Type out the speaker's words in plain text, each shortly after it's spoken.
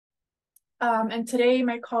And today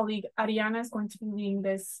my colleague Ariana is going to be leading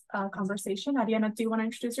this conversation. Ariana, do you want to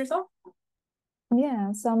introduce yourself?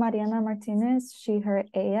 Yeah, so Mariana Martinez, she, her,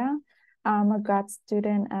 ella. I'm a grad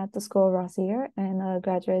student at the School of Rosier and a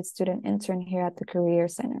graduate student intern here at the Career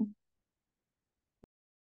Center.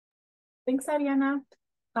 Thanks, Ariana.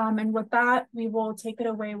 And with that, we will take it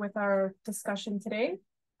away with our discussion today.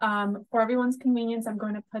 For everyone's convenience, I'm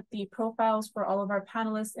going to put the profiles for all of our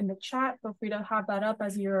panelists in the chat. Feel free to have that up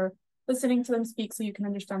as you're listening to them speak so you can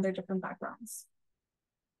understand their different backgrounds.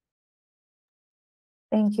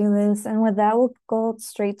 Thank you, Liz. And with that, we'll go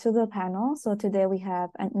straight to the panel. So today we have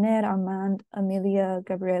Annette, Armand, Amelia,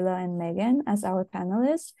 Gabriela, and Megan as our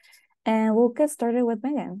panelists. And we'll get started with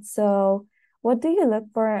Megan. So what do you look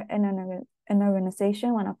for in an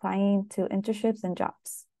organization when applying to internships and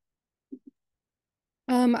jobs?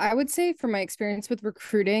 I would say from my experience with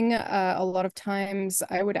recruiting, a lot of times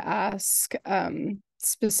I would ask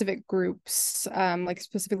specific groups, like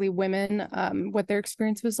specifically women, what their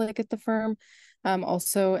experience was like at the firm.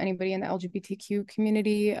 Also anybody in the LGBTQ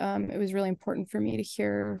community. It was really important for me to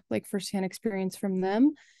hear like firsthand experience from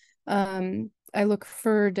them. I look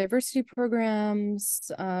for diversity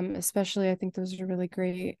programs, especially I think those are really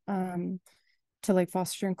great to like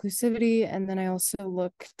foster inclusivity. And then I also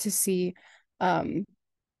look to see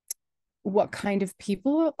what kind of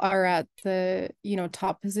people are at the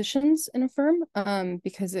top positions in a firm,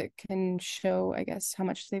 because it can show, I guess, how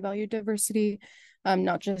much they value diversity,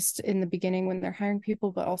 not just in the beginning when they're hiring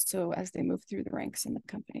people, but also as they move through the ranks in the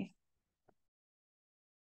company.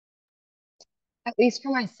 At least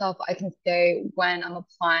for myself, I can say when I'm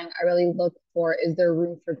applying, I really look for, is there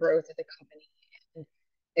room for growth at the company? And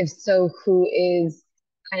if so, who is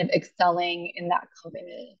kind of excelling in that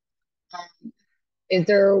company? Is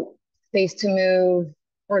there space to move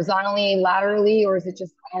horizontally, laterally, or is it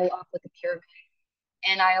just all up like a pyramid?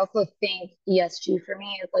 And I also think ESG for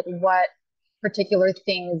me is like what particular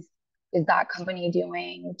things is that company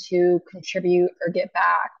doing to contribute or get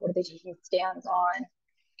back? What are they taking stands on?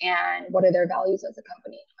 And what are their values as a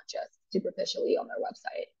company, not just superficially on their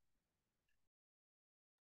website?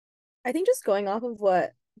 I think just going off of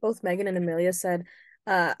what both Megan and Amelia said,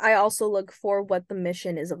 I also look for what the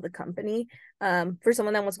mission is of the company. For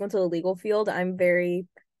someone that wants to go into the legal field, I'm very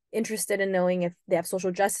interested in knowing if they have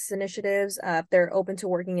social justice initiatives, if they're open to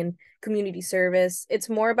working in community service. It's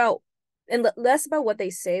more about and less about what they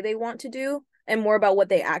say they want to do and more about what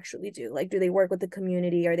they actually do. Like, do they work with the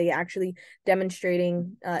community? Are they actually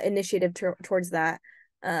demonstrating initiative towards that?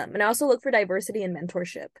 And I also look for diversity and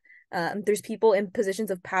mentorship. There's people in positions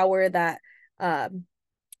of power that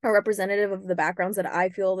are representative of the backgrounds that I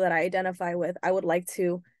feel that I identify with. I would like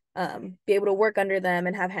to be able to work under them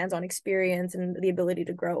and have hands-on experience and the ability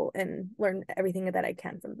to grow and learn everything that I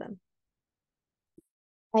can from them.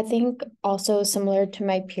 I think also similar to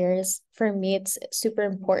my peers, for me, it's super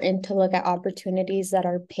important to look at opportunities that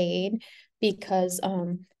are paid because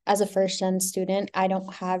as a first-gen student, I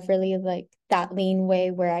don't have really like that lean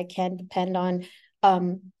way where I can depend on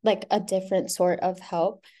like a different sort of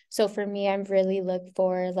help. So for me, I'm really look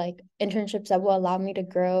for like internships that will allow me to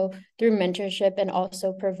grow through mentorship and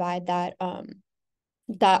also provide that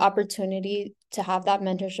opportunity to have that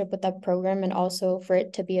mentorship with that program and also for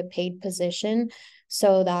it to be a paid position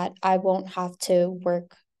so that I won't have to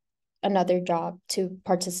work another job to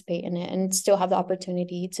participate in it and still have the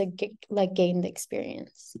opportunity to gain the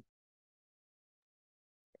experience.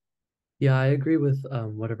 Yeah, I agree with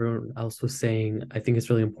what everyone else was saying. I think it's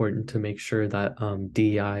really important to make sure that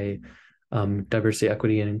DEI, diversity,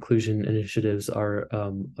 equity, and inclusion initiatives are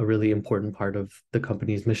a really important part of the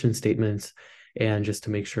company's mission statements, and just to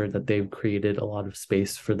make sure that they've created a lot of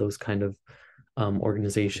space for those kind of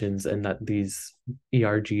organizations and that these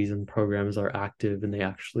ERGs and programs are active and they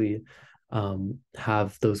actually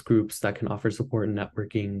have those groups that can offer support and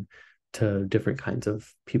networking to different kinds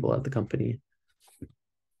of people at the company.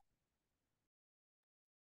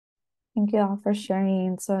 Thank you all for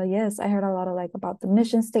sharing. So yes, I heard a lot of like about the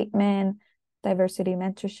mission statement, diversity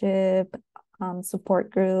mentorship, support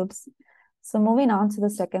groups. So moving on to the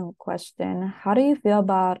second question, how do you feel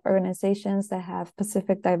about organizations that have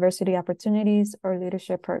specific diversity opportunities or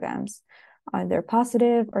leadership programs? Are they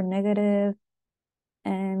positive or negative?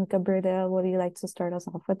 And Gabriela, would you like to start us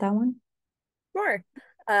off with that one? Sure.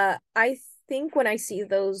 I think when I see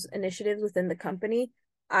those initiatives within the company,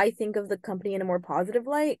 I think of the company in a more positive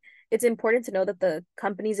light. It's important to know that the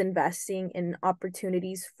company's investing in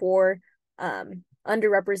opportunities for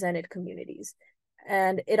underrepresented communities.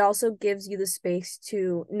 And it also gives you the space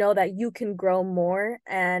to know that you can grow more,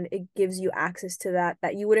 and it gives you access to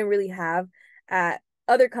that you wouldn't really have at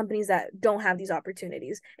other companies that don't have these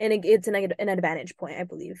opportunities. And it's an advantage point, I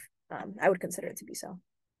believe. I would consider it to be so.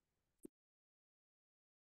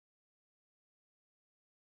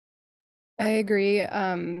 I agree.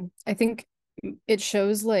 I think it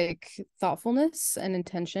shows like thoughtfulness and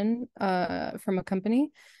intention from a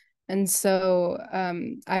company. And so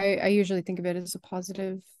I usually think of it as a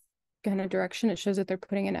positive kind of direction. It shows that they're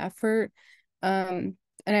putting in effort. And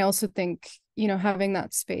I also think, you know, having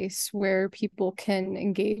that space where people can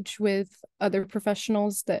engage with other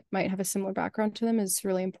professionals that might have a similar background to them is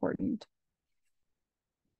really important.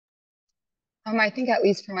 I think at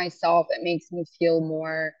least for myself, it makes me feel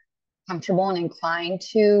more comfortable and inclined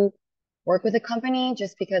to work with a company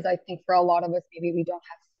just because I think for a lot of us, maybe we don't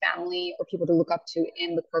have family or people to look up to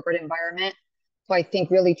in the corporate environment. So I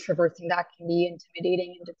think really traversing that can be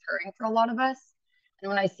intimidating and deterring for a lot of us. And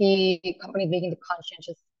when I see companies making the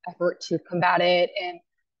conscientious effort to combat it and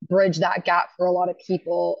bridge that gap for a lot of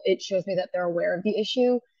people, it shows me that they're aware of the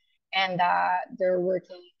issue and that they're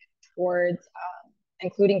working towards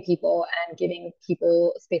including people and giving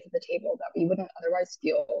people a space at the table that we wouldn't otherwise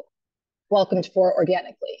feel welcomed for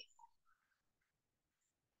organically.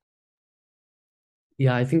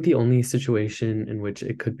 Yeah, I think the only situation in which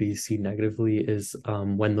it could be seen negatively is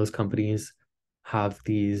when those companies have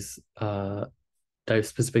these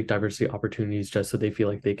specific diversity opportunities just so they feel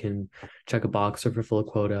like they can check a box or fulfill a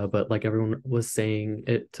quota. But like everyone was saying,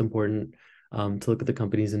 it's important to look at the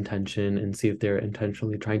company's intention and see if they're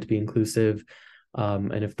intentionally trying to be inclusive,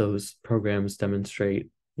 and if those programs demonstrate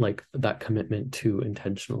like that commitment to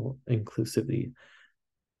intentional inclusivity.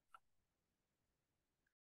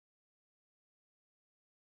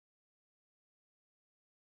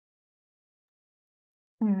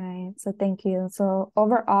 All right, so thank you. So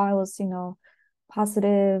overall, it was,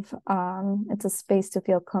 positive. It's a space to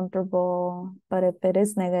feel comfortable, but if it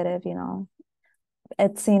is negative,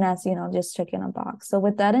 it's seen as, just checking a box. So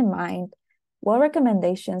with that in mind, what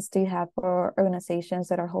recommendations do you have for organizations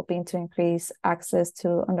that are hoping to increase access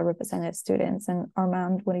to underrepresented students? And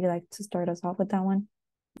Armand, would you like to start us off with that one?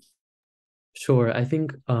 Sure. I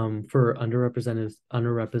think for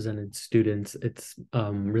underrepresented students, it's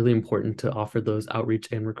really important to offer those outreach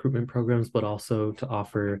and recruitment programs, but also to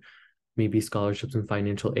offer maybe scholarships and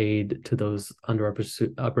financial aid to those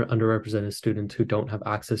underrepresented students who don't have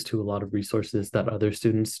access to a lot of resources that other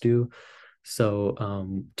students do.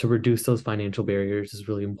 So to reduce those financial barriers is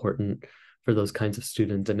really important for those kinds of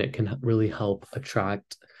students, and it can really help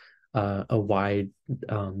attract a wide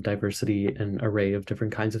diversity and array of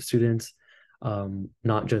different kinds of students.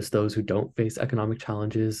 Not just those who don't face economic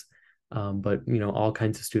challenges, but all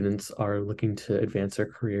kinds of students are looking to advance their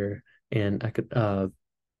career and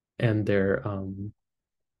their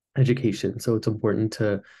education. So it's important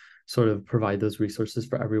to sort of provide those resources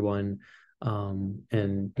for everyone.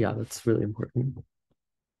 And yeah, that's really important.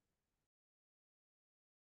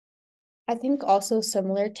 I think also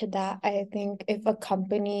similar to that, I think if a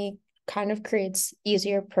company kind of creates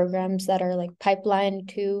easier programs that are like pipeline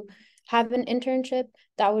to have an internship,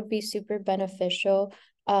 that would be super beneficial.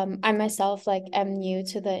 I myself like am new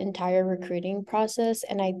to the entire recruiting process,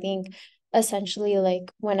 and I think essentially like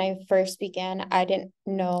when I first began, I didn't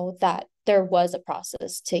know that there was a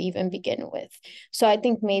process to even begin with. So I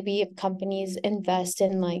think maybe if companies invest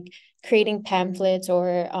in like creating pamphlets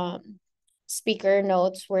or speaker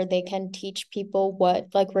notes where they can teach people what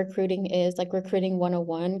like recruiting is, like recruiting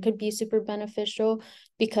 101 could be super beneficial,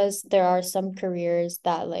 because there are some careers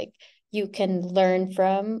that like you can learn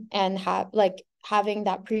from, and have like having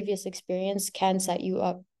that previous experience can set you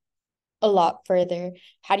up a lot further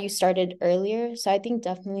had you started earlier. So I think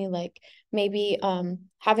definitely like maybe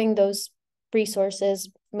having those resources,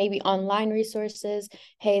 maybe online resources,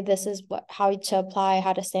 hey, this is how to apply,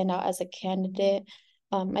 how to stand out as a candidate.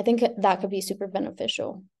 I think that could be super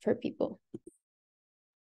beneficial for people.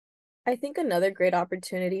 I think another great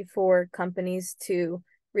opportunity for companies to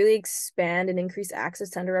really expand and increase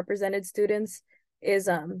access to underrepresented students is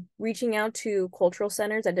reaching out to cultural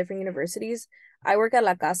centers at different universities. I work at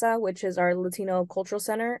La Casa, which is our Latino cultural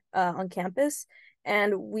center on campus,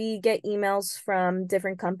 and we get emails from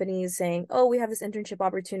different companies saying, oh, we have this internship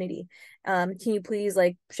opportunity. Can you please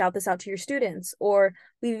like shout this out to your students? Or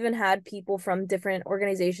we've even had people from different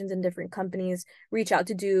organizations and different companies reach out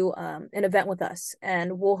to do an event with us,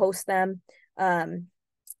 and we'll host them. And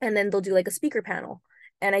then they'll do like a speaker panel.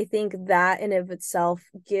 And I think that in of itself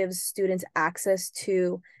gives students access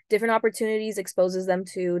to different opportunities, exposes them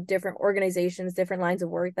to different organizations, different lines of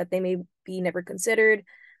work that they may be never considered.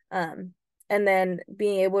 And then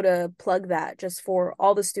being able to plug that just for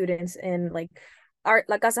all the students in like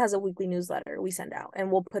La Casa has a weekly newsletter we send out,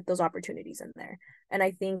 and we'll put those opportunities in there. And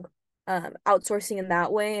I think outsourcing in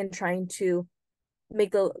that way and trying to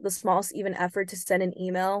make the smallest even effort to send an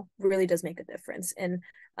email really does make a difference in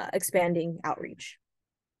expanding outreach.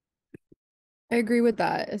 I agree with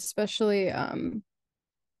that, especially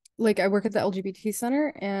like I work at the LGBT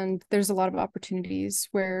center, and there's a lot of opportunities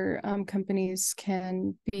where companies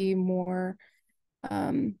can be more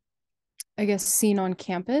I guess seen on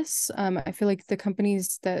campus. I feel like the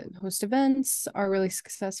companies that host events are really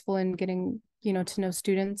successful in getting, to know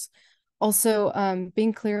students. Also,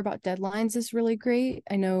 being clear about deadlines is really great.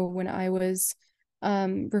 I know when I was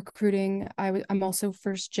recruiting, I'm also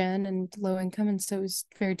first gen and low income, and so it was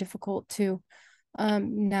very difficult to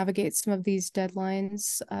navigate some of these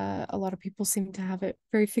deadlines. A lot of people seem to have it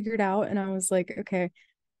very figured out, and I was like, okay,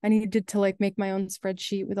 I needed to like make my own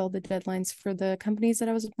spreadsheet with all the deadlines for the companies that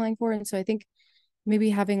I was applying for. And so I think maybe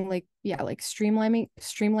having like, yeah, like streamlining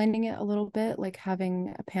it a little bit, like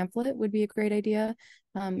having a pamphlet would be a great idea,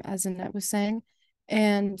 as Annette was saying.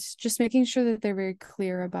 And just making sure that they're very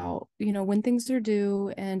clear about, when things are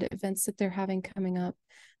due and events that they're having coming up,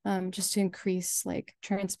 just to increase like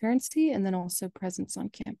transparency and then also presence on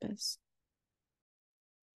campus.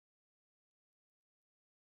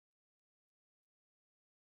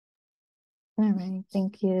 All right,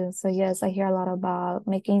 thank you. So yes, I hear a lot about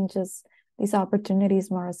making just these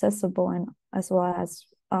opportunities more accessible and as well as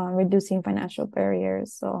reducing financial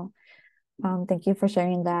barriers. So thank you for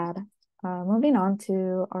sharing that. Moving on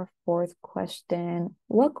to our fourth question.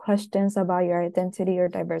 What questions about your identity or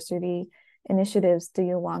diversity initiatives do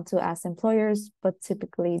you want to ask employers but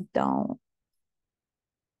typically don't?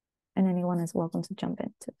 And anyone is welcome to jump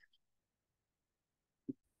into.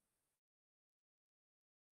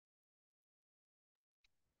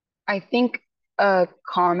 I think a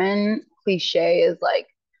common cliche is like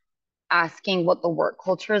asking what the work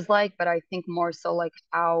culture is like, but I think more so like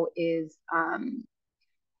how is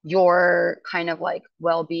your kind of like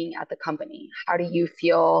well-being at the company? How do you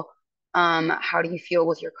feel? How do you feel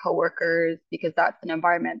with your coworkers? Because that's an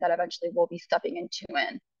environment that eventually we'll be stepping into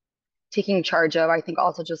and taking charge of. I think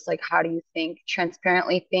also just like how do you think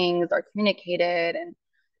transparently things are communicated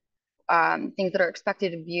and things that are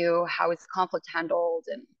expected of you, how is conflict handled,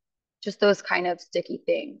 and just those kind of sticky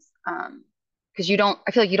things. Because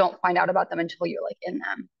I feel like you don't find out about them until you're like in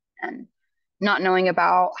them. And not knowing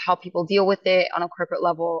about how people deal with it on a corporate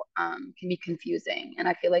level can be confusing. And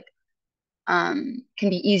I feel like can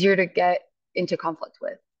be easier to get into conflict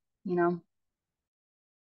with, you know?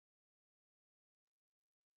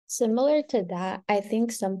 Similar to that, I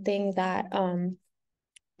think something that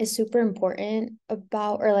is super important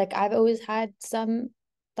about, or like I've always had some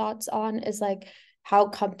thoughts on, is like how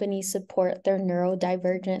companies support their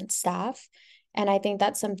neurodivergent staff. And I think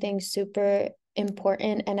that's something super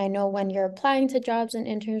important. And I know when you're applying to jobs and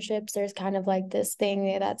internships, there's kind of like this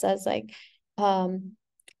thing that says like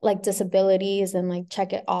disabilities and like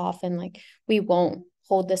check it off and like we won't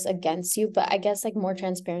hold this against you. But I guess like more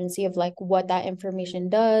transparency of like what that information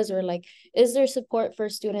does, or like is there support for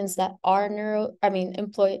students that are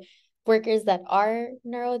employee workers that are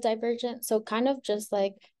neurodivergent? So kind of just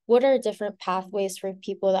like what are different pathways for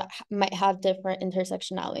people that might have different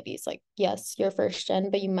intersectionalities? Like yes, you're first gen,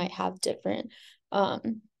 but you might have different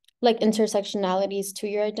like intersectionalities to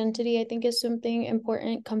your identity. I think is something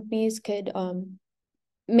important companies could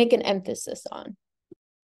make an emphasis on.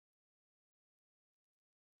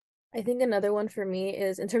 I think another one for me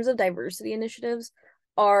is in terms of diversity initiatives,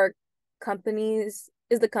 are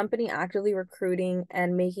is the company actively recruiting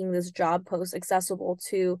and making this job post accessible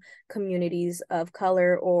to communities of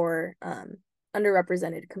color or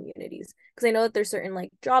underrepresented communities? Because I know that there's certain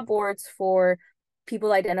like job boards for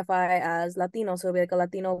people identify as Latino, so it'll be like a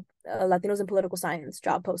Latinos in political science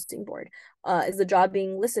job posting board. Is the job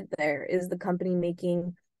being listed there? Is the company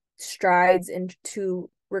making strides to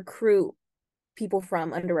recruit people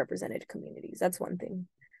from underrepresented communities? That's one thing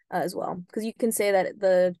as well, because you can say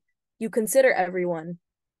that you consider everyone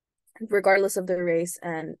regardless of their race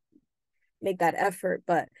and make that effort,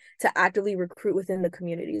 but to actively recruit within the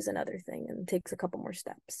community is another thing and takes a couple more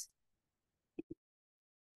steps.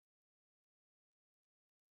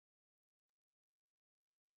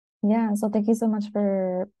 Yeah, so thank you so much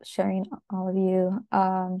for sharing, all of you.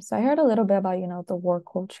 So I heard a little bit about, the work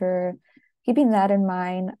culture. Keeping that in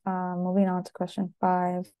mind, moving on to question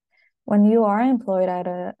 5. When you are employed at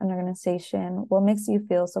an organization, what makes you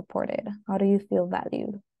feel supported? How do you feel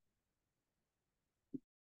valued?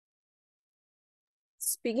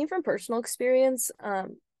 Speaking from personal experience,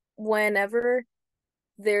 whenever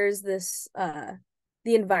there's this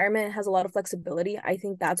the environment has a lot of flexibility. I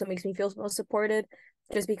think that's what makes me feel most supported,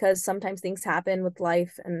 just because sometimes things happen with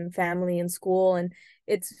life and family and school, and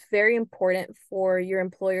it's very important for your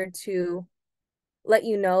employer to let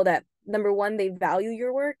you know that, number one, they value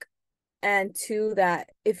your work, and two, that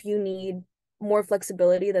if you need more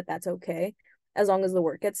flexibility, that that's okay as long as the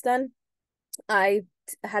work gets done. I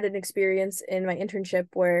had an experience in my internship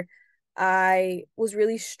where I was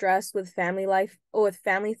really stressed with family life, with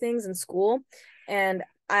family things in school, and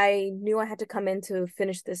I knew I had to come in to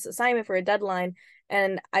finish this assignment for a deadline,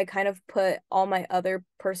 and I kind of put all my other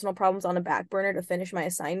personal problems on a back burner to finish my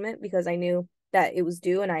assignment because I knew that it was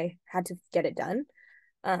due and I had to get it done.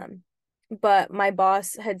 Um, but my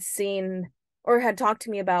boss had seen or had talked to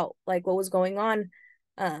me about like what was going on,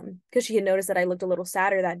 because she had noticed that I looked a little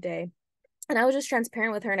sadder that day. And I was just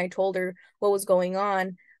transparent with her and I told her what was going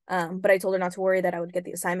on. But I told her not to worry, that I would get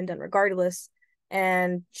the assignment done regardless.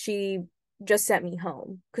 And she just sent me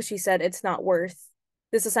home because she said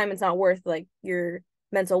this assignment's not worth like your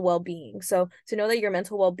mental well-being. So to know that your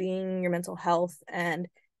mental well-being, your mental health, and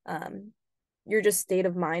your just state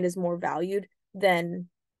of mind is more valued than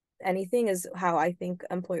anything is how I think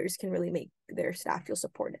employers can really make their staff feel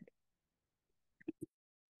supported.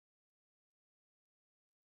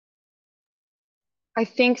 I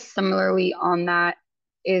think similarly on that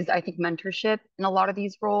is I think mentorship in a lot of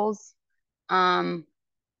these roles. Um,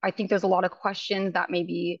 I think there's a lot of questions that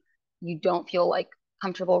maybe you don't feel like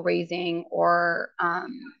comfortable raising or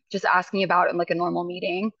just asking about in like a normal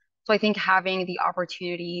meeting. So I think having the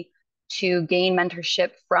opportunity to gain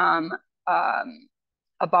mentorship from um,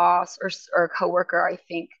 a boss or a coworker, I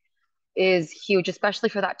think is huge, especially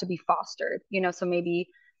for that to be fostered. So maybe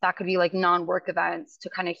that could be like non-work events to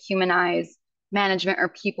kind of humanize management or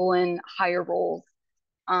people in higher roles,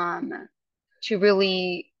 um, to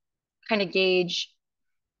really kind of gauge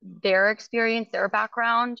their experience, their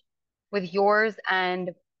background with yours,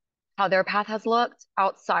 and how their path has looked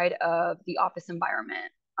outside of the office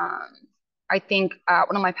environment. Um, I think at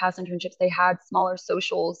one of my past internships, they had smaller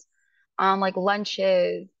socials, like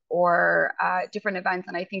lunches or different events.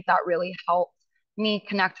 And I think that really helped me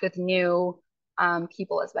connect with new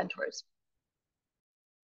people as mentors.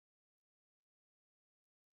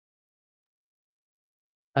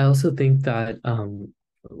 I also think that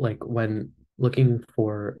like when looking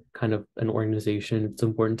for kind of an organization, it's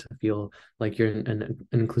important to feel like you're in an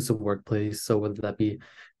inclusive workplace. So whether that be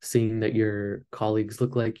seeing that your colleagues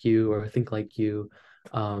look like you or think like you,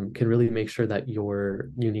 can really make sure that your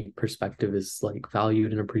unique perspective is like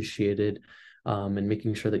valued and appreciated, and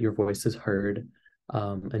making sure that your voice is heard,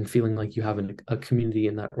 and feeling like you have a community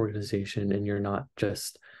in that organization and you're not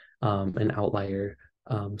just an outlier.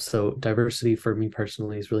 So diversity for me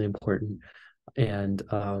personally is really important. And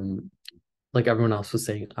like everyone else was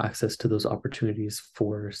saying, access to those opportunities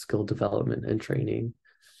for skill development and training.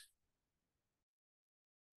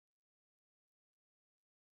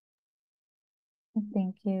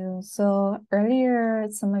 Thank you. So earlier,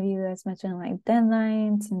 some of you guys mentioned like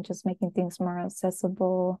deadlines and just making things more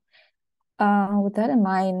accessible. With that in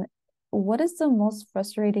mind, what is the most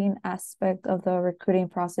frustrating aspect of the recruiting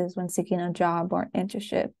process when seeking a job or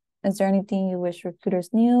internship? Is there anything you wish recruiters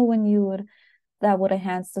knew that would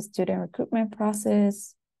enhance the student recruitment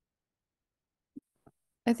process?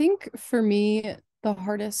 I think for me, the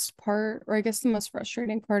hardest part, or I guess the most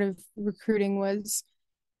frustrating part of recruiting was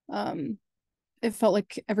um it felt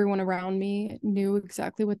like everyone around me knew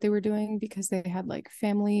exactly what they were doing because they had like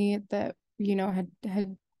family that,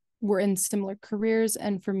 had were in similar careers.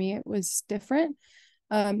 And for me, it was different.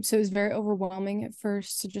 So it was very overwhelming at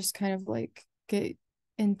first to just kind of like get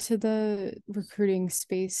into the recruiting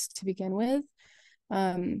space to begin with.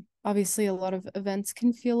 Obviously, a lot of events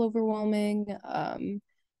can feel overwhelming.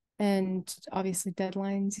 And obviously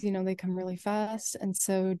deadlines, they come really fast. And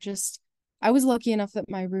so just I was lucky enough that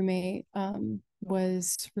my roommate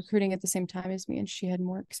was recruiting at the same time as me and she had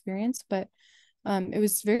more experience, but it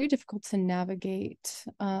was very difficult to navigate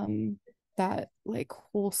that like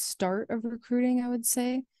whole start of recruiting, I would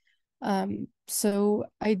say. So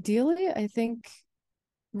ideally, I think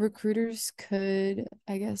recruiters could,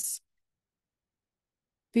 I guess,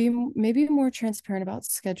 be maybe more transparent about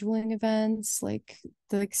scheduling events, like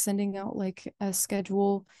sending out like a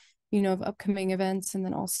schedule, of upcoming events, and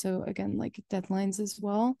then also again like deadlines as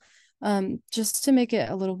well, just to make it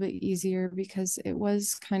a little bit easier because it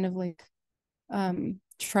was kind of like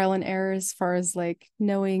trial and error as far as like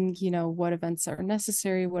knowing, what events are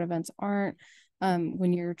necessary, what events aren't,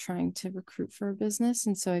 when you're trying to recruit for a business.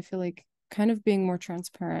 And so I feel like kind of being more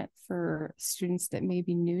transparent for students that may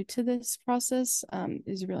be new to this process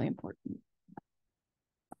is really important.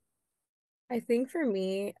 I think for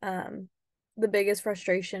me, the biggest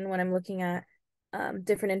frustration when I'm looking at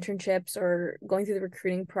different internships or going through the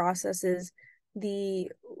recruiting process is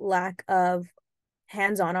the lack of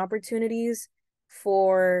hands-on opportunities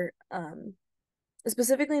for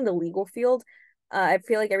specifically in the legal field. I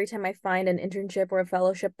feel like every time I find an internship or a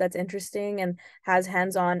fellowship that's interesting and has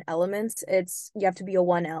hands-on elements, it's you have to be a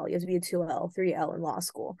 1L, you have to be a 2L, 3L in law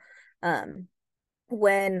school. Um,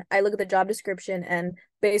 when I look at the job description and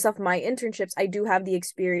based off my internships, I do have the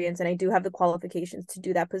experience and I do have the qualifications to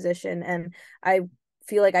do that position, and I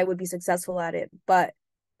feel like I would be successful at it, but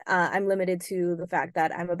I'm limited to the fact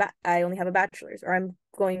that I only have a bachelor's, or I'm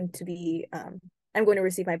going to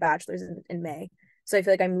receive my bachelor's in May. So I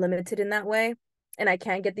feel like I'm limited in that way, and I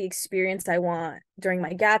can't get the experience I want during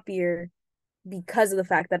my gap year because of the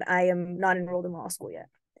fact that I am not enrolled in law school yet.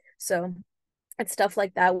 So it's stuff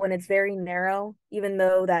like that when it's very narrow, even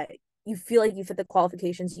though that you feel like you fit the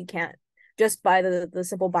qualifications, you can't just by the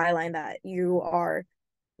simple byline that you are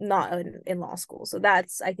not in law school. So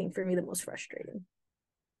that's, I think, for me, the most frustrating.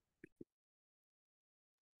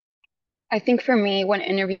 I think for me, when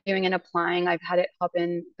interviewing and applying, I've had it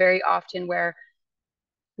happen very often where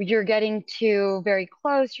you're getting to very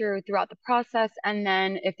close, you're throughout the process, and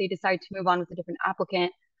then if they decide to move on with a different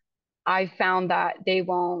applicant, I found that they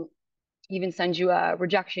won't even send you a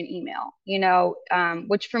rejection email,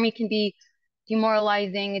 which for me can be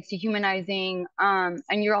demoralizing, it's dehumanizing,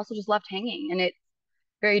 and you're also just left hanging, and it's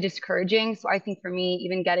very discouraging. So I think for me,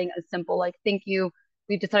 even getting a simple like, thank you,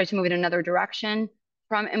 we've decided to move in another direction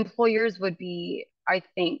from employers would be, I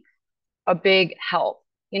think, a big help,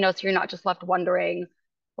 so you're not just left wondering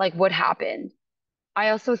like what happened. I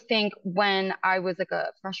also think when I was like a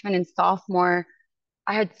freshman and sophomore,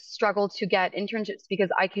 I had struggled to get internships because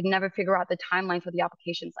I could never figure out the timeline for the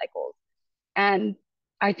application cycles. And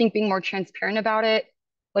I think being more transparent about it,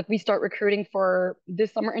 like we start recruiting for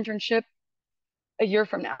this summer internship a year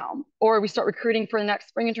from now, or we start recruiting for the next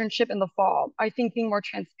spring internship in the fall. I think being more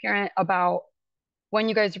transparent about when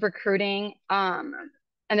you guys are recruiting, and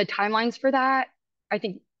the timelines for that, I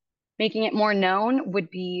think making it more known would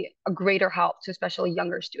be a greater help to especially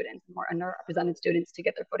younger students, more underrepresented students to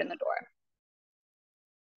get their foot in the door.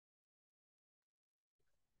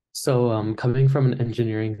 So, coming from an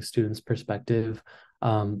engineering student's perspective,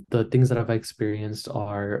 the things that I've experienced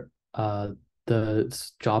are the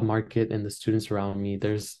job market and the students around me.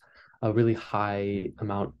 There's a really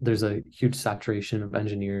there's a huge saturation of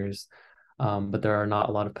engineers, but there are not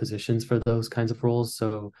a lot of positions for those kinds of roles.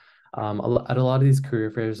 So, at a lot of these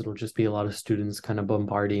career fairs, it'll just be a lot of students kind of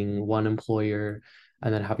bombarding one employer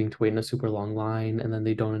and then having to wait in a super long line, and then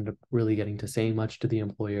they don't end up really getting to say much to the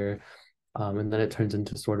employer. And then it turns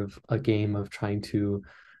into sort of a game of trying to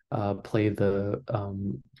play the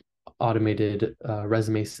automated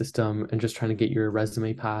resume system and just trying to get your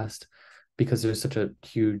resume passed because there's such a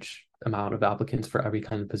huge amount of applicants for every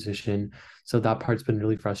kind of position. So that part's been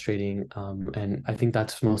really frustrating. And I think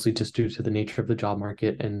that's mostly just due to the nature of the job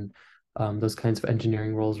market and those kinds of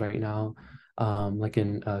engineering roles right now, like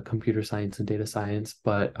in computer science and data science.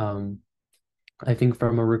 But I think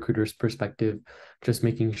from a recruiter's perspective, just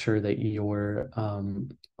making sure that you're,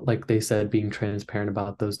 like they said, being transparent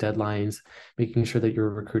about those deadlines, making sure that you're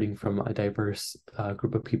recruiting from a diverse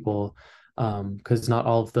group of people, because not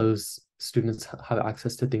all of those students have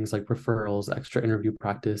access to things like referrals, extra interview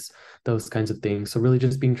practice, those kinds of things. So really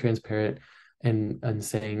just being transparent and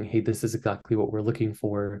saying, hey, this is exactly what we're looking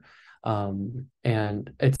for.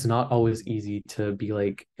 And it's not always easy to be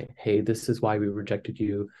like, hey, this is why we rejected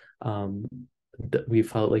you. We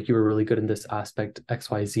felt like you were really good in this aspect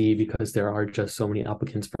XYZ because there are just so many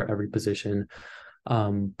applicants for every position.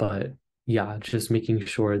 But yeah, just making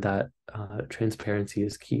sure that transparency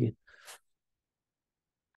is key.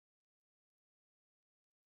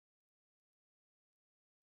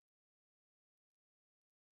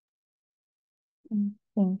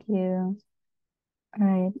 Thank you. All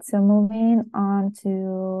right, so moving on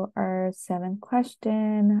to our seventh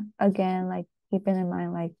question. Again, like keeping in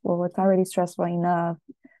mind, like, well, it's already stressful enough.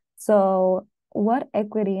 So, what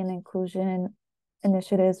equity and inclusion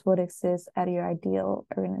initiatives would exist at your ideal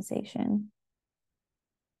organization?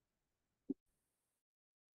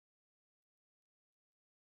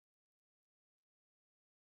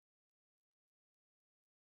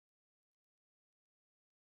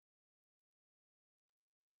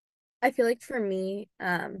 I feel like for me,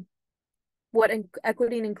 what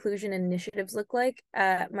equity and inclusion initiatives look like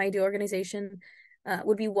at my ideal organization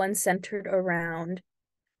would be one centered around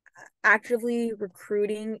actively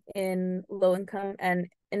recruiting in low income and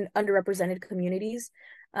in underrepresented communities.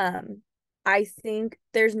 I think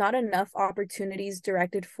there's not enough opportunities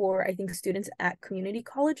directed for, I think, students at community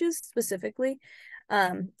colleges specifically.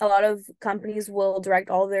 A lot of companies will direct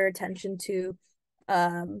all their attention to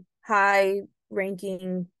high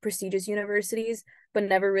ranking prestigious universities, but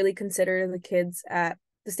never really consider the kids at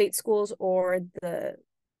the state schools or the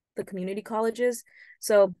community colleges.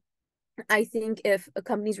 So I think if a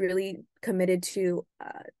company's really committed to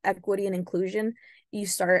equity and inclusion, you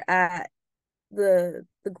start at the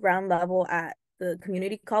ground level at the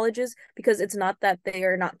community colleges, because it's not that they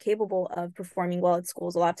are not capable of performing well at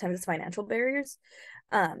schools. A lot of times it's financial barriers.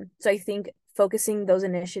 So I think focusing those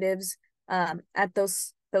initiatives at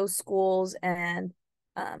those schools and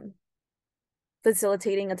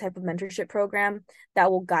facilitating a type of mentorship program that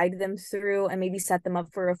will guide them through and maybe set them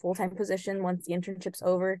up for a full-time position once the internship's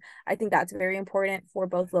over. I think that's very important for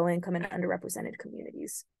both low income and underrepresented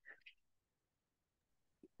communities.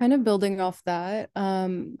 Kind of building off that,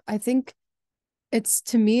 I think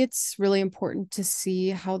to me, it's really important to see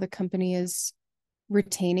how the company is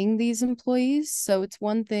retaining these employees. So it's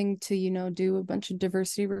one thing to, do a bunch of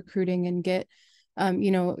diversity recruiting and get,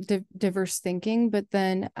 diverse thinking, but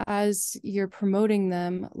then as you're promoting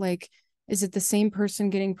them, like, is it the same person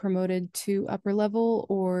getting promoted to upper level,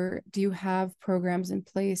 or do you have programs in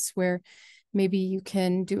place where maybe you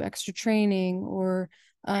can do extra training or,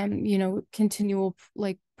 continual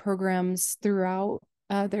like programs throughout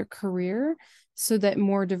their career so that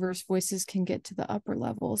more diverse voices can get to the upper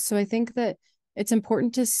level. So I think that it's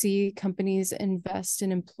important to see companies invest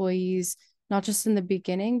in employees, not just in the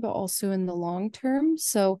beginning, but also in the long term.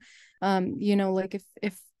 So, like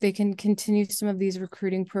if they can continue some of these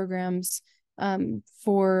recruiting programs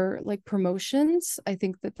for like promotions, I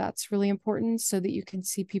think that that's really important so that you can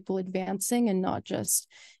see people advancing and not just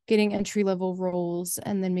getting entry level roles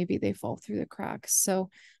and then maybe they fall through the cracks. So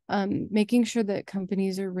making sure that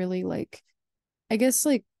companies are really like, I guess,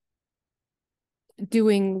 like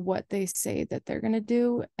doing what they say that they're going to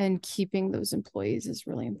do and keeping those employees is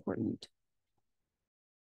really important.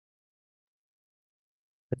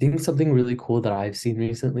 I think something really cool that I've seen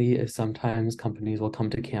recently is sometimes companies will come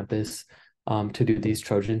to campus to do these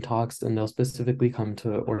Trojan talks, and they'll specifically come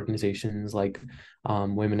to organizations like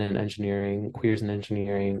Women in Engineering, Queers in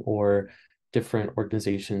Engineering, or different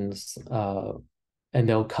organizations, and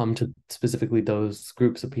they'll come to specifically those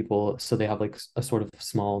groups of people. So they have like a sort of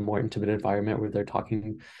small, more intimate environment where they're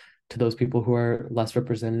talking to those people who are less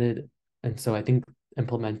represented. And so I think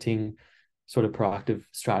implementing sort of proactive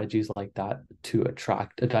strategies like that to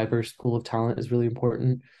attract a diverse pool of talent is really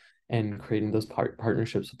important, and creating those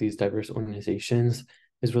partnerships with these diverse organizations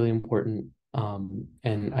is really important.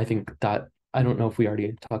 And I think that, I don't know if we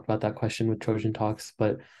already talked about that question with Trojan Talks,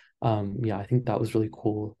 but yeah, I think that was really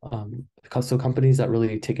cool. Because so companies that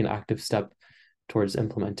really take an active step towards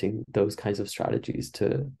implementing those kinds of strategies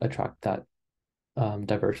to attract that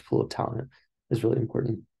diverse pool of talent is really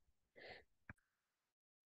important.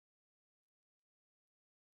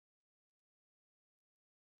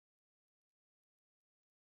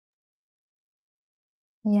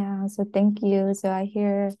 Yeah, so thank you. So I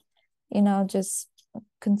hear, just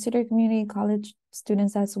consider community college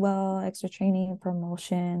students as well, extra training,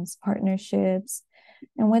 promotions, partnerships.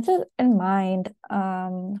 And with it in mind,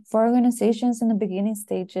 for organizations in the beginning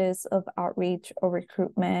stages of outreach or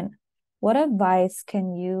recruitment, what advice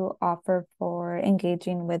can you offer for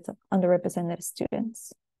engaging with underrepresented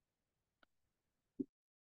students?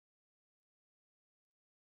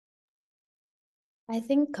 I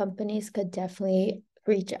think companies could definitely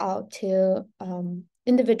reach out to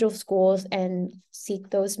individual schools and seek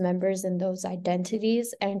those members and those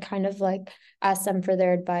identities and kind of like ask them for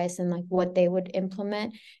their advice and like what they would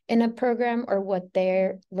implement in a program or what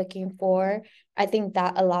they're looking for. I think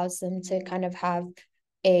that allows them to kind of have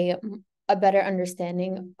a a better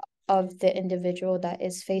understanding of the individual that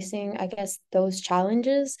is facing, I guess, those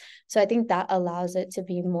challenges. So I think that allows it to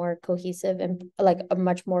be more cohesive and like a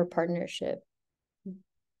much more partnership.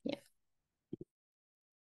 Yeah.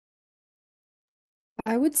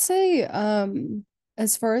 I would say,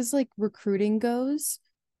 as far as like recruiting goes,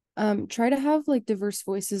 try to have like diverse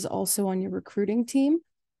voices also on your recruiting team,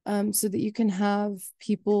 so that you can have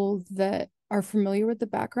people that are familiar with the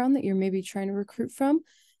background that you're maybe trying to recruit from,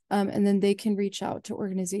 and then they can reach out to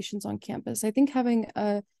organizations on campus. I think having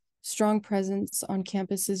a strong presence on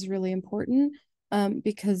campus is really important,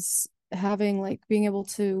 because being able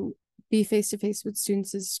to be face to face with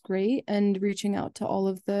students is great, and reaching out to all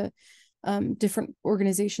of the different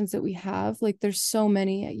organizations that we have. Like there's so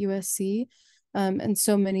many at USC, and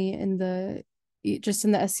so many in the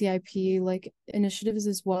SCIP like initiatives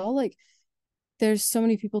as well. Like there's so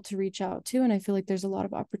many people to reach out to, and I feel like there's a lot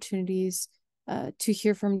of opportunities to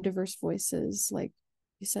hear from diverse voices, like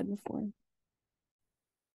you said before.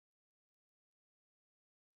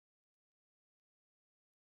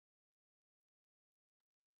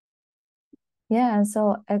 Yeah, and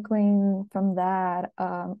so echoing from that,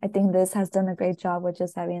 I think this has done a great job with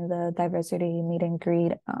just having the diversity meet and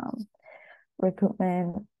greet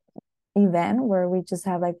recruitment event where we just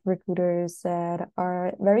have like recruiters that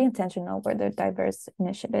are very intentional with their diverse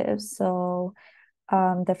initiatives. So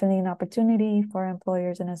definitely an opportunity for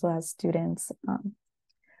employers and as well as students.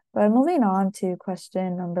 But moving on to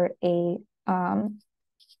question number 8,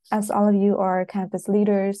 as all of you are campus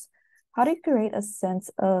leaders, how do you create a sense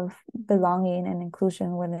of belonging and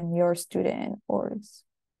inclusion within your student orgs?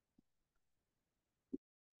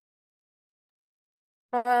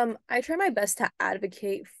 I try my best to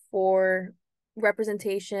advocate for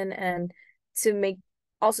representation and to make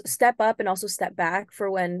also step up and also step back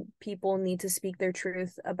for when people need to speak their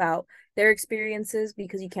truth about their experiences,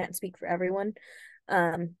 because you can't speak for everyone.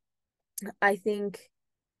 I think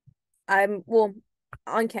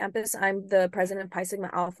on campus, I'm the president of Pi Sigma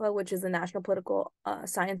Alpha, which is the National Political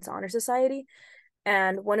Science Honor Society.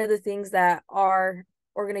 And one of the things that our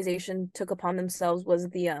organization took upon themselves was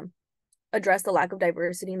the address the lack of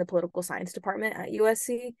diversity in the political science department at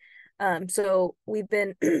USC. So we've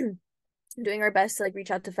been doing our best to like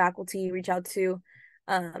reach out to faculty, reach out to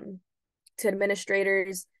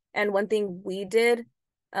administrators. And one thing we did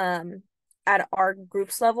at our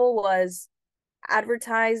group's level was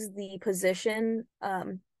advertise the position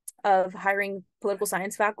of hiring political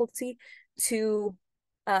science faculty to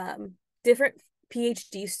different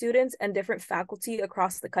PhD students and different faculty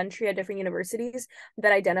across the country at different universities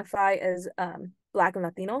that identify as Black and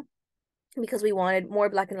Latino, because we wanted more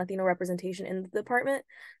Black and Latino representation in the department.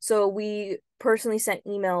 So we personally sent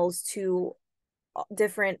emails to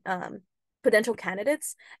different potential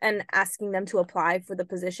candidates and asking them to apply for the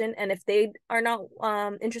position. And if they are not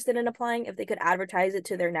interested in applying, if they could advertise it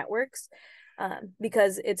to their networks,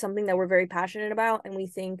 because it's something that we're very passionate about, and we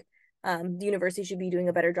think the university should be doing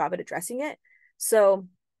a better job at addressing it. So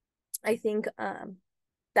I think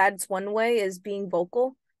that's one way, is being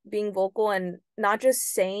vocal and not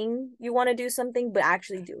just saying you want to do something, but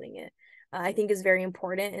actually doing it. I think is very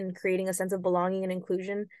important in creating a sense of belonging and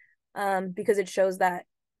inclusion, because it shows that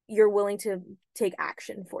you're willing to take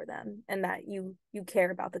action for them and that you care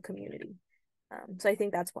about the community. So I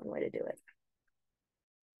think that's one way to do it.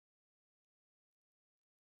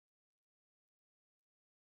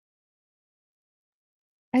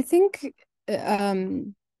 I think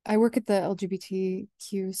I work at the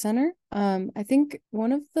LGBTQ Center. I think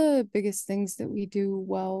one of the biggest things that we do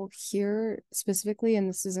well here specifically, and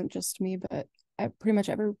this isn't just me, but pretty much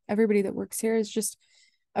everybody that works here, is just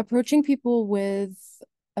approaching people with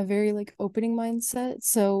a very like opening mindset.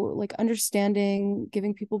 So like understanding,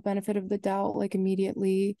 giving people benefit of the doubt like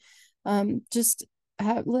immediately, just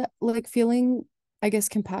have like feeling, I guess,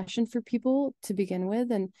 compassion for people to begin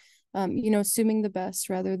with, and assuming the best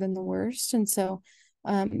rather than the worst. And so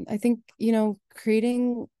I think,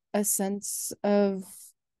 creating a sense of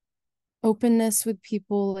openness with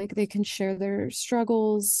people, like they can share their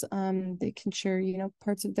struggles, they can share,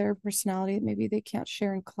 parts of their personality that maybe they can't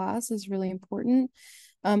share in class, is really important.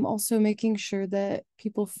 Also making sure that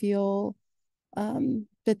people feel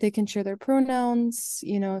that they can share their pronouns,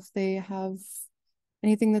 if they have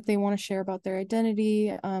anything that they want to share about their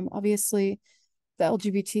identity. Obviously, the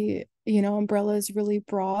LGBT, umbrella is really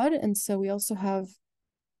broad. And so we also have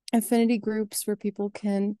affinity groups where people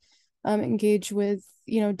can engage with,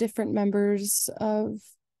 different members of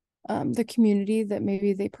the community that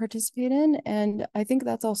maybe they participate in. And I think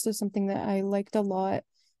that's also something that I liked a lot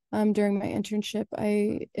during my internship.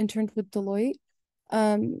 I interned with Deloitte.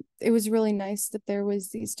 It was really nice that there was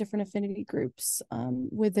these different affinity groups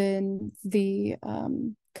within the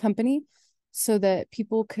company, so that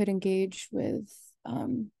people could engage with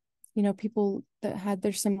people that had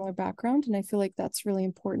their similar background. And I feel like that's really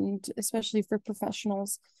important, especially for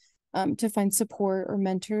professionals, to find support or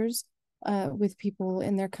mentors with people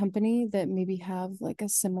in their company that maybe have like a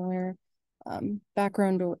similar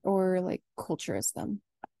background or like culture as them.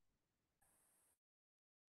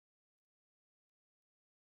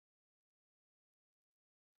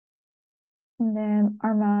 And then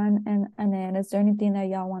Arman and Anan, is there anything that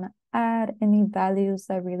y'all want to add? Any values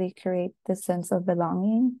that really create this sense of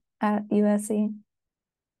belonging at USC?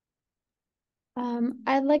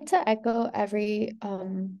 I'd like to echo every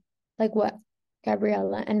like what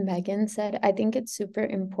Gabriella and Megan said. I think it's super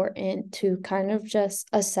important to kind of just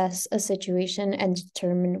assess a situation and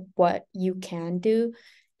determine what you can do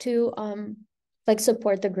to like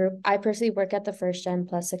support the group. I personally work at the First Gen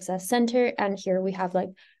Plus Success Center, and here we have like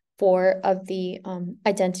four of the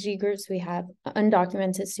identity groups. We have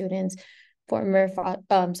undocumented students, former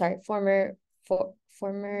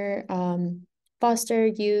foster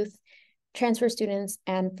youth, transfer students,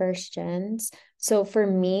 and first gens. So for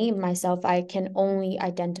me, myself, I can only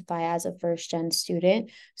identify as a first gen student.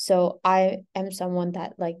 So I am someone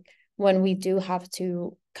that like when we do have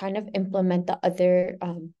to kind of implement the other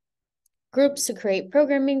groups to create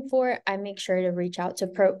programming for, I make sure to reach out to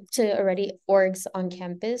already orgs on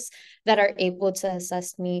campus that are able to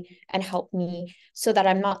assist me and help me so that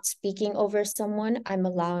I'm not speaking over someone. I'm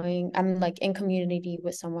like in community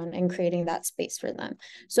with someone and creating that space for them.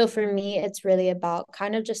 So for me, it's really about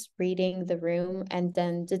kind of just reading the room and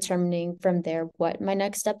then determining from there what my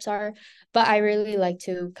next steps are. But I really like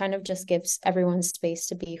to kind of just give everyone space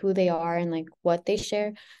to be who they are and like what they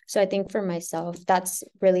share. So I think for myself, that's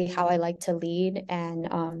really how I like to lead.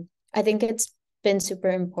 And I think it's been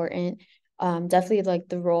super important. Definitely like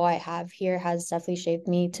the role I have here has definitely shaped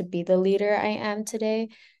me to be the leader I am today.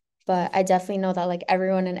 But I definitely know that like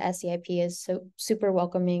everyone in SEIP is so super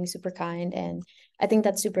welcoming, super kind. And I think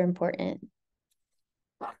that's super important.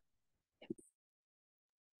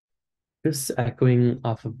 Just echoing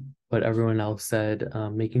off of what everyone else said,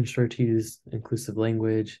 making sure to use inclusive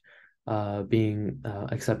language, being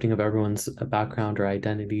accepting of everyone's background or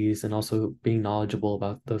identities, and also being knowledgeable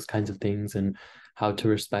about those kinds of things and how to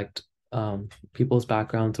respect people's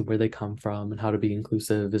backgrounds and where they come from and how to be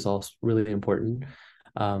inclusive is also really important.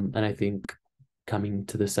 And I think coming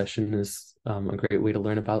to this session is a great way to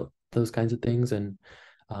learn about those kinds of things, and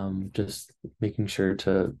just making sure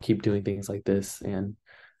to keep doing things like this and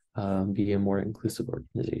be a more inclusive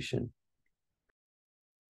organization.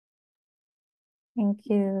 Thank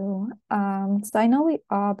you. So I know we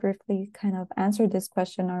all briefly kind of answered this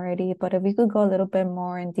question already, but if we could go a little bit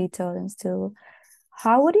more in detail into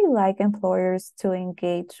how would you like employers to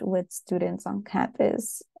engage with students on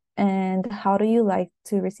campus? And how do you like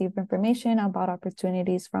to receive information about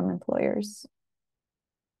opportunities from employers?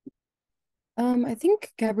 I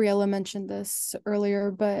think Gabriella mentioned this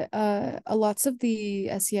earlier, but lots of the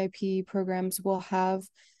SEIP programs will have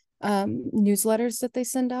newsletters that they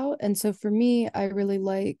send out. And so for me, I really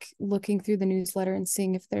like looking through the newsletter and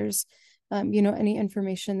seeing if there's any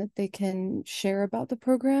information that they can share about the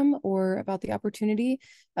program or about the opportunity,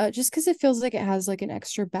 just because it feels like it has like an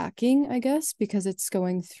extra backing, I guess, because it's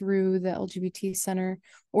going through the LGBT Center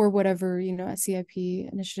or whatever, SEIP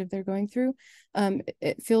initiative they're going through.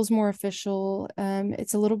 It feels more official.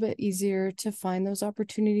 It's a little bit easier to find those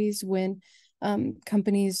opportunities when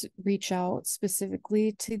companies reach out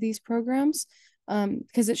specifically to these programs,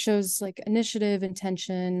 because it shows like initiative,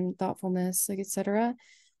 intention, thoughtfulness, like etc.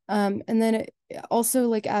 And then also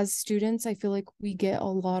like as students, I feel like we get a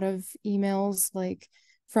lot of emails like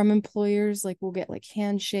from employers, like we'll get like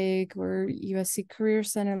Handshake or USC Career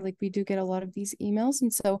Center, like we do get a lot of these emails.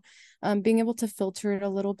 And so being able to filter it a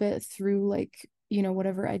little bit through like,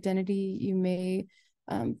 whatever identity you may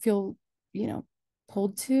feel,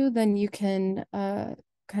 pulled to, then you can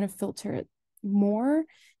kind of filter it more. And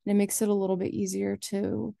it makes it a little bit easier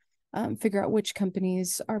to figure out which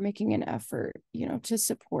companies are making an effort, to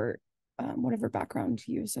support whatever background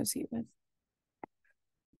you associate with.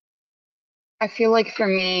 I feel like for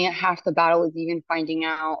me, half the battle is even finding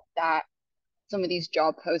out that some of these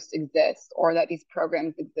job posts exist or that these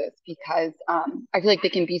programs exist because I feel like they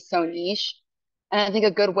can be so niche. And I think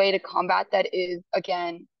a good way to combat that is,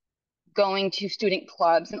 again, going to student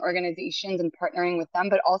clubs and organizations and partnering with them,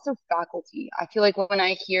 but also faculty. I feel like when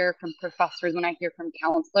I hear from professors, when I hear from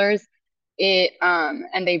counselors,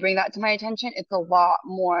 and they bring that to my attention,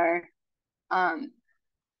 um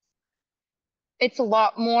it's a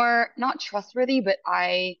lot more not trustworthy, but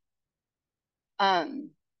um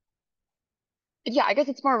yeah, I guess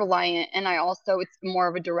it's more reliant, and it's more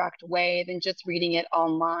of a direct way than just reading it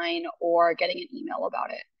online or getting an email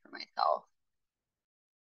about it for myself.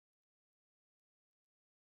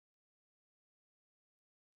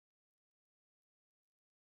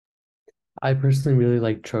 I personally really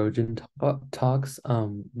like Trojan talks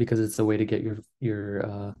because it's a way to get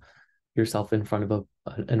yourself in front of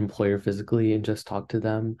an employer physically and just talk to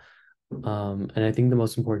them. And I think the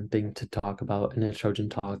most important thing to talk about in a Trojan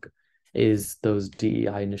talk is those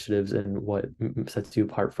DEI initiatives and what sets you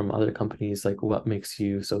apart from other companies, like what makes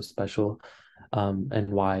you so special, and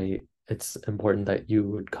why it's important that you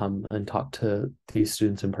would come and talk to these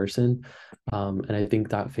students in person. And I think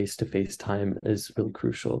that face-to-face time is really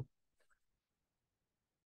crucial.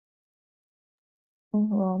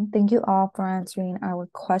 Well, thank you all for answering our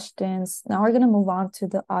questions. Now we're going to move on to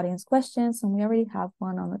the audience questions, and we already have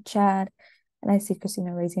one on the chat. And I see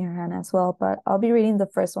Christina raising her hand as well, but I'll be reading the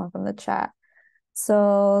first one from the chat.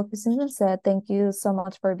 So Christina said, thank you so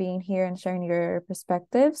much for being here and sharing your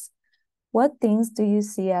perspectives. What things do you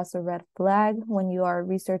see as a red flag when you are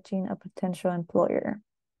researching a potential employer?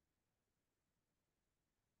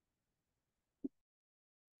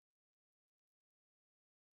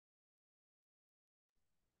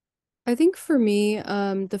 I think for me,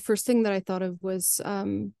 the first thing that I thought of was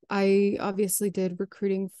I obviously did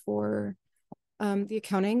recruiting for the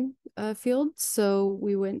accounting field. So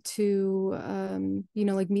we went to,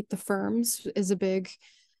 like Meet the Firms is a big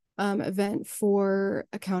event for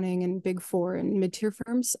accounting and big four and mid-tier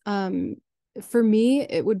firms. For me,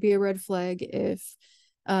 it would be a red flag if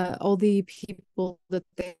all the people that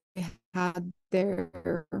they had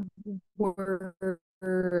there were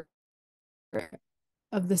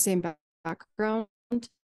of the same background.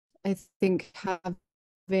 I think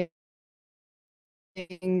having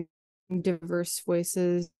diverse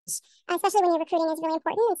voices, especially when you're recruiting, is really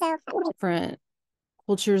important. And so different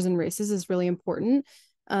cultures and races is really important.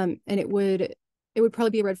 And it would probably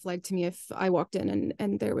be a red flag to me if I walked in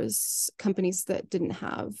and there was companies that didn't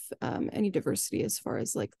have any diversity as far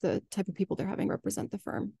as like the type of people they're having represent the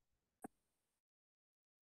firm.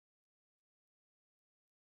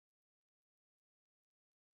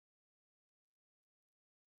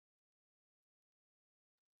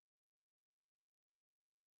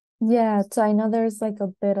 Yeah, so I know there's like a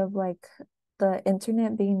bit of like the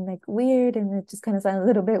internet being like weird and it just kind of sounded a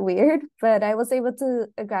little bit weird, but I was able to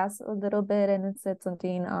grasp a little bit and it said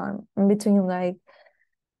something in between like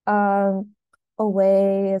um a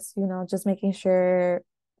way is, just making sure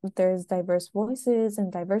there's diverse voices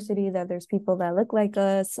and diversity, that there's people that look like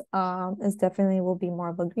us, is definitely will be more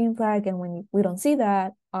of a green flag. And when we don't see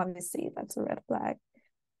that, obviously that's a red flag.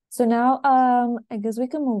 So now, I guess we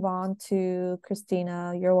can move on to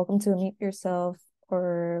Christina. You're welcome to mute yourself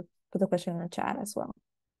or put the question in the chat as well.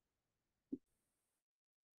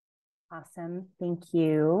 Awesome. Thank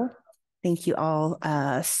you. Thank you all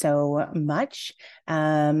so much.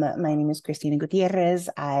 My name is Cristina Gutierrez.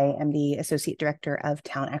 I am the Associate Director of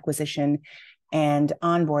Talent Acquisition and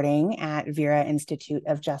Onboarding at Vera Institute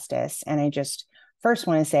of Justice. And I just first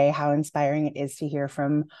want to say how inspiring it is to hear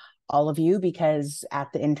from all of you, because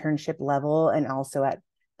at the internship level and also at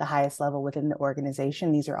the highest level within the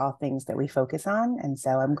organization, these are all things that we focus on. And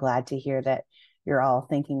so I'm glad to hear that you're all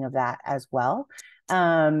thinking of that as well.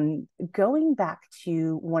 Going back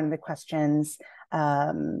to one of the questions,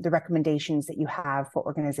 the recommendations that you have for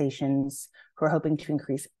organizations who are hoping to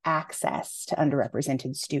increase access to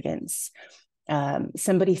underrepresented students.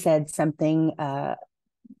 Somebody said something,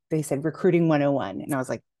 they said recruiting 101. And I was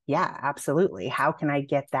like, yeah, absolutely. How can I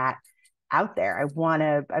get that out there? I want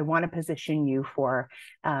to position you for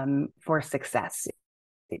success.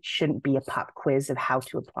 It shouldn't be a pop quiz of how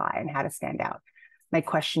to apply and how to stand out. My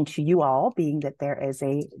question to you all, being that there is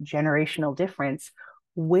a generational difference,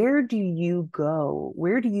 where do you go?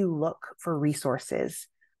 Where do you look for resources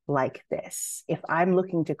like this? If I'm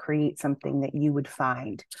looking to create something that you would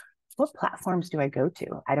find, what platforms do I go to?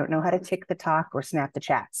 I don't know how to tick the talk or snap the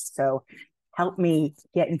chats. So help me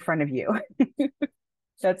get in front of you.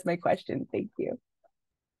 That's my question. Thank you.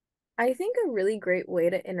 I think a really great way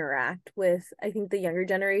to interact with, I think, the younger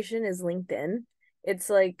generation is LinkedIn. It's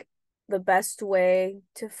like the best way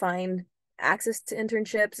to find access to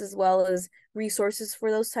internships as well as resources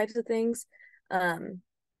for those types of things.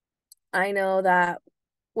 I know that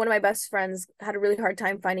one of my best friends had a really hard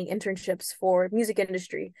time finding internships for music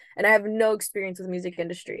industry, and I have no experience with music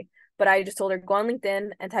industry, but I just told her, go on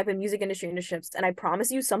LinkedIn and type in music industry internships, and I promise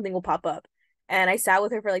you something will pop up. And I sat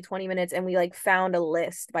with her for like 20 minutes and we like found a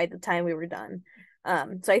list by the time we were done.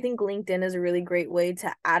 So I think LinkedIn is a really great way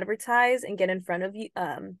to advertise and get in front of you,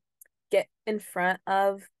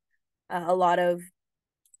 a lot of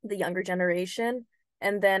the younger generation.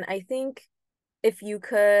 And then I think if you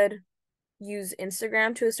could use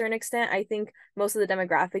Instagram to a certain extent, I think most of the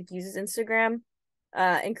demographic uses Instagram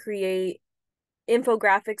and create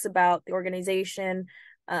infographics about the organization,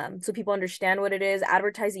 so people understand what it is,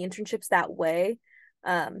 advertise the internships that way,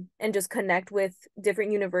 and just connect with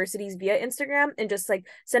different universities via Instagram and just like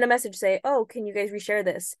send a message, say, oh, can you guys reshare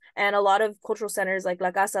this? And a lot of cultural centers like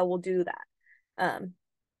La Casa will do that.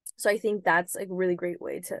 So I think that's a really great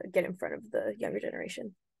way to get in front of the younger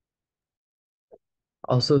generation.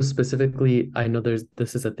 Also, specifically, I know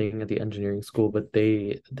this is a thing at the engineering school, but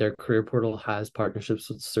their career portal has partnerships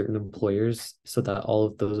with certain employers so that all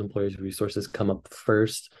of those employers' resources come up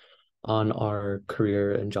first on our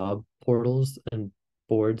career and job portals. And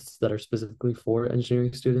boards that are specifically for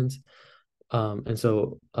engineering students. And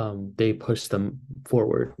so they push them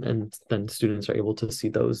forward, and then students are able to see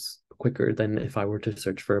those quicker than if I were to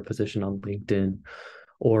search for a position on LinkedIn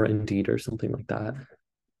or Indeed or something like that.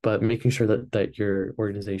 But making sure that your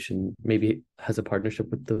organization maybe has a partnership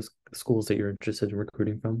with those schools that you're interested in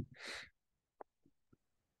recruiting from.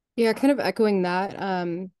 Yeah, kind of echoing that.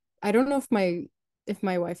 I don't know if my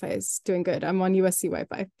Wi-Fi is doing good. I'm on USC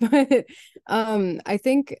Wi-Fi, but I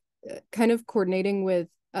think kind of coordinating with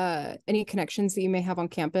any connections that you may have on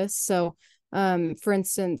campus. So for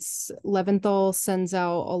instance, Leventhal sends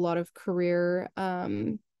out a lot of career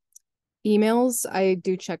emails. I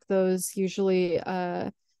do check those. Usually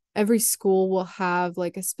every school will have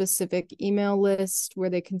like a specific email list where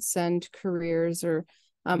they can send careers or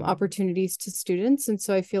opportunities to students. And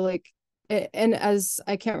so I feel like, and as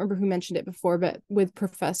I can't remember who mentioned it before, but with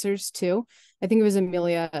professors too, I think it was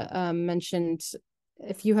Amelia mentioned,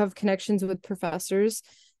 if you have connections with professors,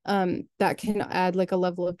 that can add like a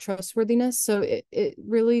level of trustworthiness. So it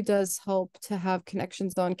really does help to have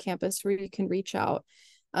connections on campus where you can reach out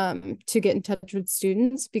to get in touch with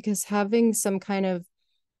students, because having some kind of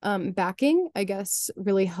backing, I guess,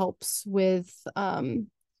 really helps with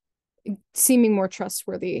seeming more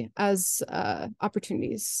trustworthy as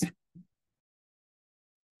opportunities.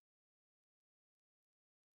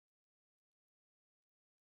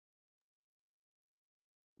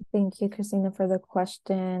 Thank you, Christina, for the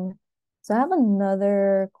question. So I have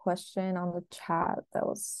another question on the chat that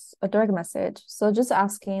was a direct message. So just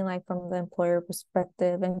asking like from the employer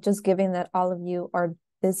perspective, and just giving that all of you are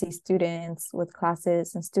busy students with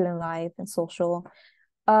classes and student life and social,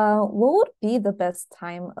 what would be the best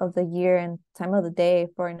time of the year and time of the day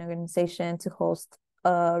for an organization to host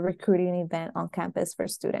a recruiting event on campus for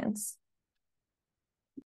students?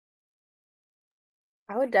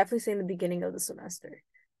 I would definitely say in the beginning of the semester.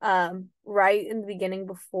 Right in the beginning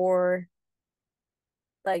before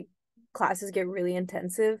like classes get really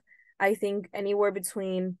intensive. I think anywhere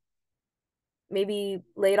between maybe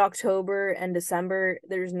late October and December,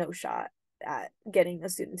 there's no shot at getting a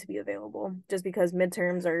student to be available, just because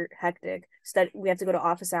midterms are hectic. We have to go to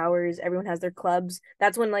office hours. Everyone has their clubs.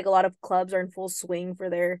 That's when like a lot of clubs are in full swing for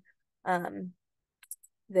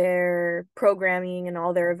their programming and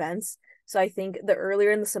all their events. So I think the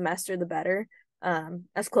earlier in the semester, the better.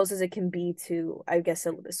 As close as it can be to, I guess,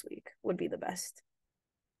 syllabus week would be the best.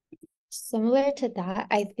 Similar to that,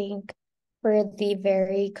 I think for the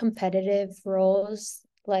very competitive roles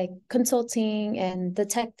like consulting and the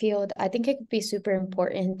tech field, I think it could be super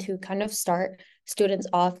important to kind of start students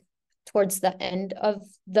off towards the end of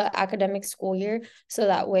the academic school year. So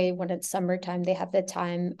that way, when it's summertime, they have the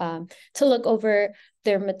time to look over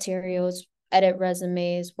their materials, edit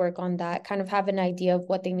resumes, work on that, kind of have an idea of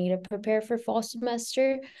what they need to prepare for fall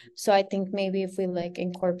semester. So I think maybe if we like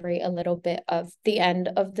incorporate a little bit of the end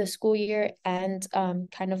of the school year and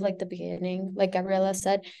kind of like the beginning, like Gabriela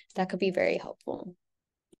said, that could be very helpful.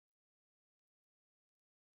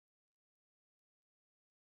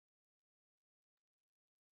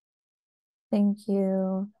 Thank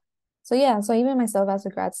you. So yeah, so even myself as a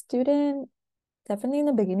grad student, definitely in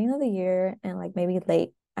the beginning of the year and like maybe late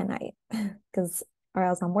at night, because or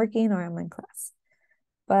else I'm working or I'm in class.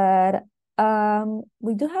 But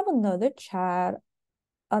we do have another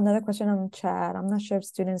question on the chat. I'm not sure if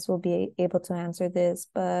students will be able to answer this,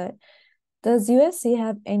 but does USC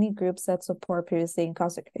have any groups that support previously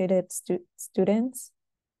incarcerated students?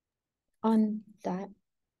 On that,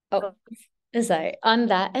 oh, sorry. On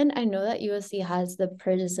that end, I know that USC has the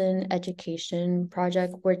Prison Education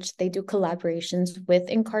Project, which they do collaborations with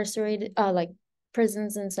incarcerated, like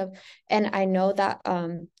prisons and stuff. And I know that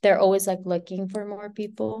they're always like looking for more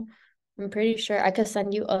people. I'm pretty sure I could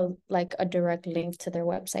send you a direct link to their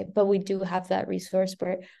website, but we do have that resource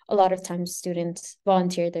where a lot of times students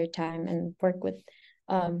volunteer their time and work with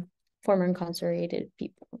former incarcerated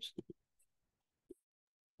people.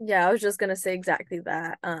 Yeah, I was just gonna say exactly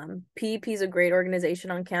that. PEP is a great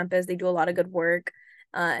organization on campus. They do a lot of good work,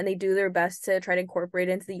 and they do their best to try to incorporate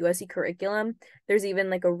it into the USC curriculum. There's even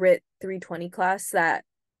like a RIT 320 class that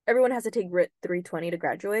everyone has to take RIT 320 to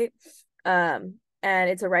graduate. And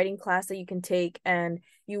it's a writing class that you can take, and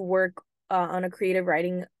you work on a creative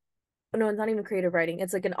writing. No, it's not even creative writing.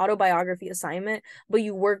 It's like an autobiography assignment, but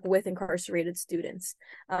you work with incarcerated students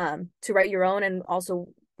to write your own and also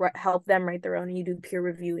help them write their own, and you do peer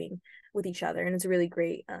reviewing with each other, and it's a really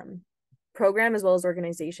great program as well as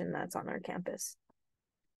organization that's on our campus.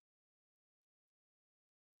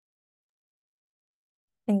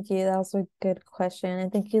 Thank you. That was a good question,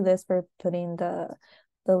 and thank you, Liz, for putting the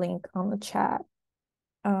link on the chat.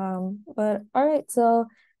 But all right, so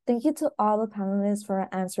thank you to all the panelists for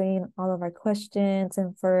answering all of our questions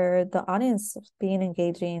and for the audience being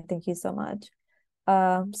engaging. Thank you so much.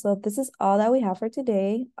 So this is all that we have for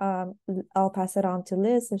today. I'll pass it on to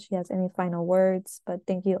Liz if she has any final words, but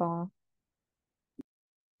thank you all.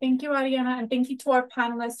 Thank you, Ariana, and thank you to our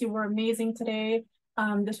panelists. You were amazing today.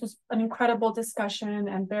 This was an incredible discussion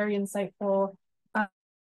and very insightful.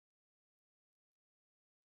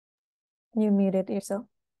 You muted yourself.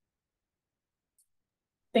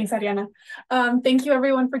 Thanks, Ariana. Thank you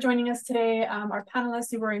everyone for joining us today. Our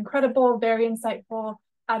panelists, you were incredible, very insightful.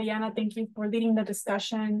 Ariana, thank you for leading the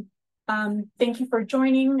discussion. Thank you for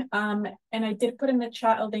joining. And I did put in the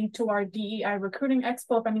chat a link to our DEI Recruiting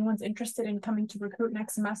Expo if anyone's interested in coming to recruit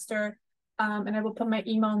next semester. And I will put my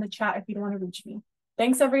email in the chat if you don't want to reach me.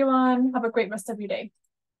 Thanks, everyone. Have a great rest of your day.